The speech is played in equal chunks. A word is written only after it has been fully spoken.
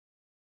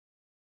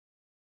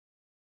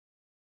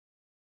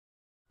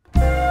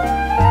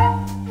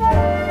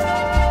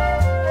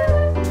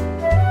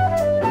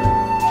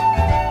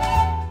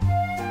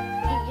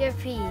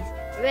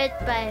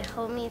read by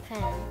Homie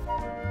Pan.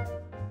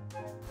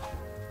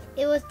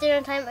 It was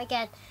dinner time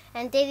again,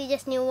 and Daisy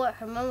just knew what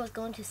her mom was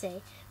going to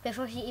say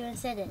before she even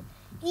said it.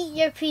 "Eat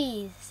your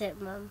peas," said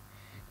Mom.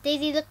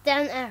 Daisy looked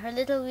down at her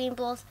little green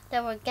balls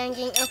that were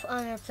ganging up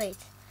on her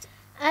plate.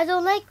 "I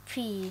don't like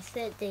peas,"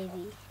 said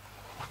Daisy.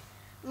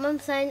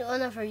 Mom signed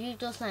one of her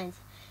usual signs.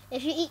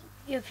 "If you eat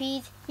your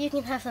peas, you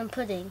can have some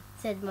pudding,"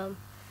 said Mom.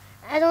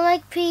 "I don't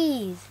like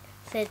peas,"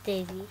 said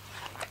Daisy.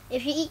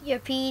 "If you eat your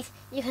peas,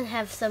 you can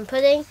have some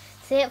pudding,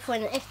 stay up for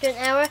an extra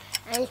hour,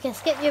 and you can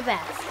skip your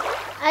bath."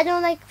 "I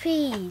don't like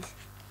peas."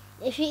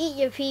 "If you eat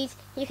your peas,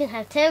 you can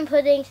have 10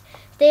 puddings,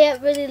 stay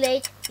up really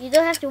late, you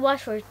don't have to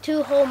wash for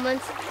 2 whole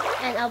months,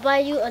 and I'll buy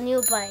you a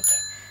new bike."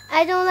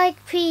 "I don't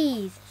like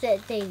peas,"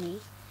 said Daisy.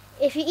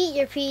 "If you eat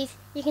your peas,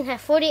 you can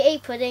have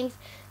 48 puddings,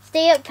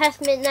 stay up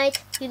past midnight,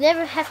 you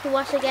never have to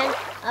wash again,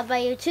 I'll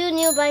buy you 2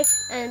 new bikes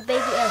and a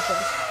baby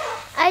elephant."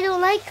 "I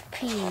don't like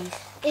peas."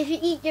 "If you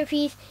eat your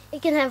peas, you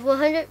can have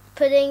 100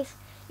 puddings,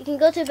 you can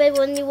go to bed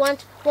when you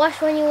want,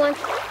 wash when you want,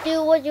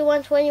 do what you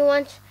want when you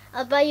want,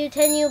 I'll buy you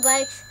 10 new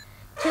bikes,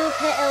 2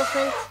 pet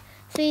elephants,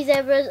 3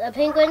 zebras, a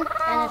penguin,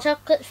 and a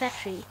chocolate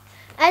factory."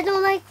 "I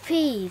don't like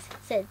peas,"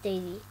 said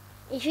Daisy.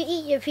 "If you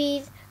eat your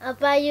peas, I'll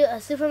buy you a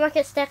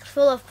supermarket stacked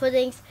full of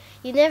puddings.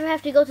 You never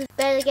have to go to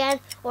bed again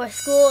or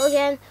school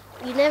again.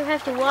 You never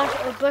have to wash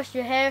or brush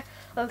your hair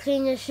or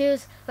clean your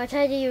shoes or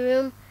tidy your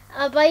room.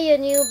 I'll buy you a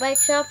new bike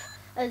shop,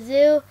 a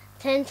zoo,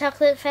 10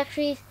 chocolate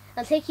factories.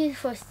 I'll take you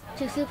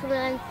to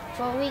Superman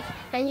for a week,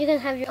 and you can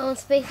have your own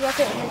space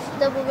rocket with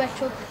double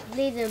retro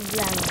laser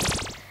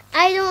blasters."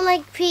 "I don't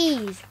like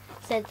peas,"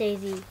 said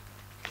Daisy.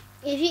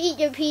 "If you eat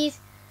your peas,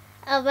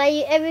 I'll buy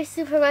you every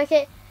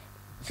supermarket,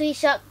 toy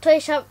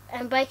shop,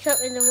 and bike shop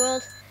in the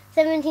world,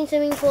 17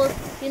 swimming pools.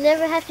 You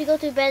never have to go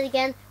to bed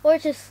again, or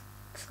to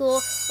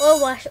school,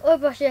 or wash, or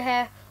brush your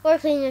hair, or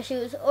clean your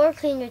shoes, or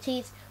clean your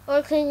teeth,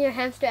 or clean your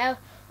hamster out,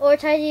 or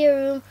tidy your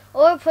room,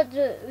 or put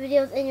the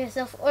videos in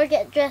yourself, or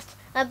get dressed.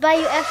 I'll buy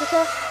you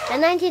Africa,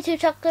 and 92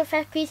 chocolate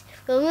factories.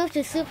 We'll move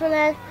to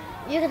Superland.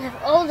 You can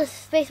have all the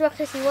space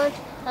rockets you want.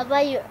 I'll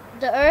buy you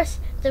the Earth,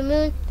 the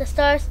Moon, the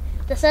stars,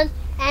 the Sun,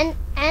 and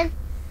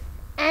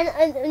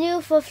a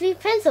new fluffy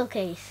pencil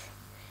case."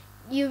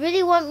 "You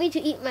really want me to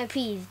eat my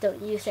peas,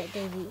 don't you?" said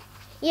Daisy.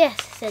 "Yes,"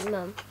 said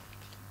Mom.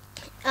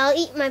 "I'll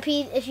eat my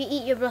peas if you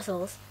eat your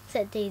Brussels,"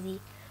 said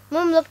Daisy.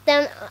 Mom looked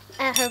down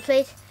at her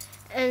plate,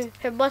 and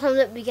her bottom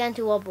lip began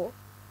to wobble.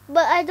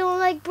 "But I don't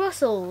like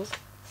Brussels,"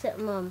 said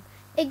Mom.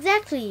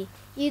 "Exactly.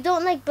 You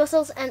don't like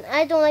Brussels, and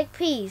I don't like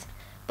peas.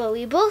 But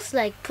we both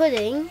like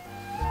pudding."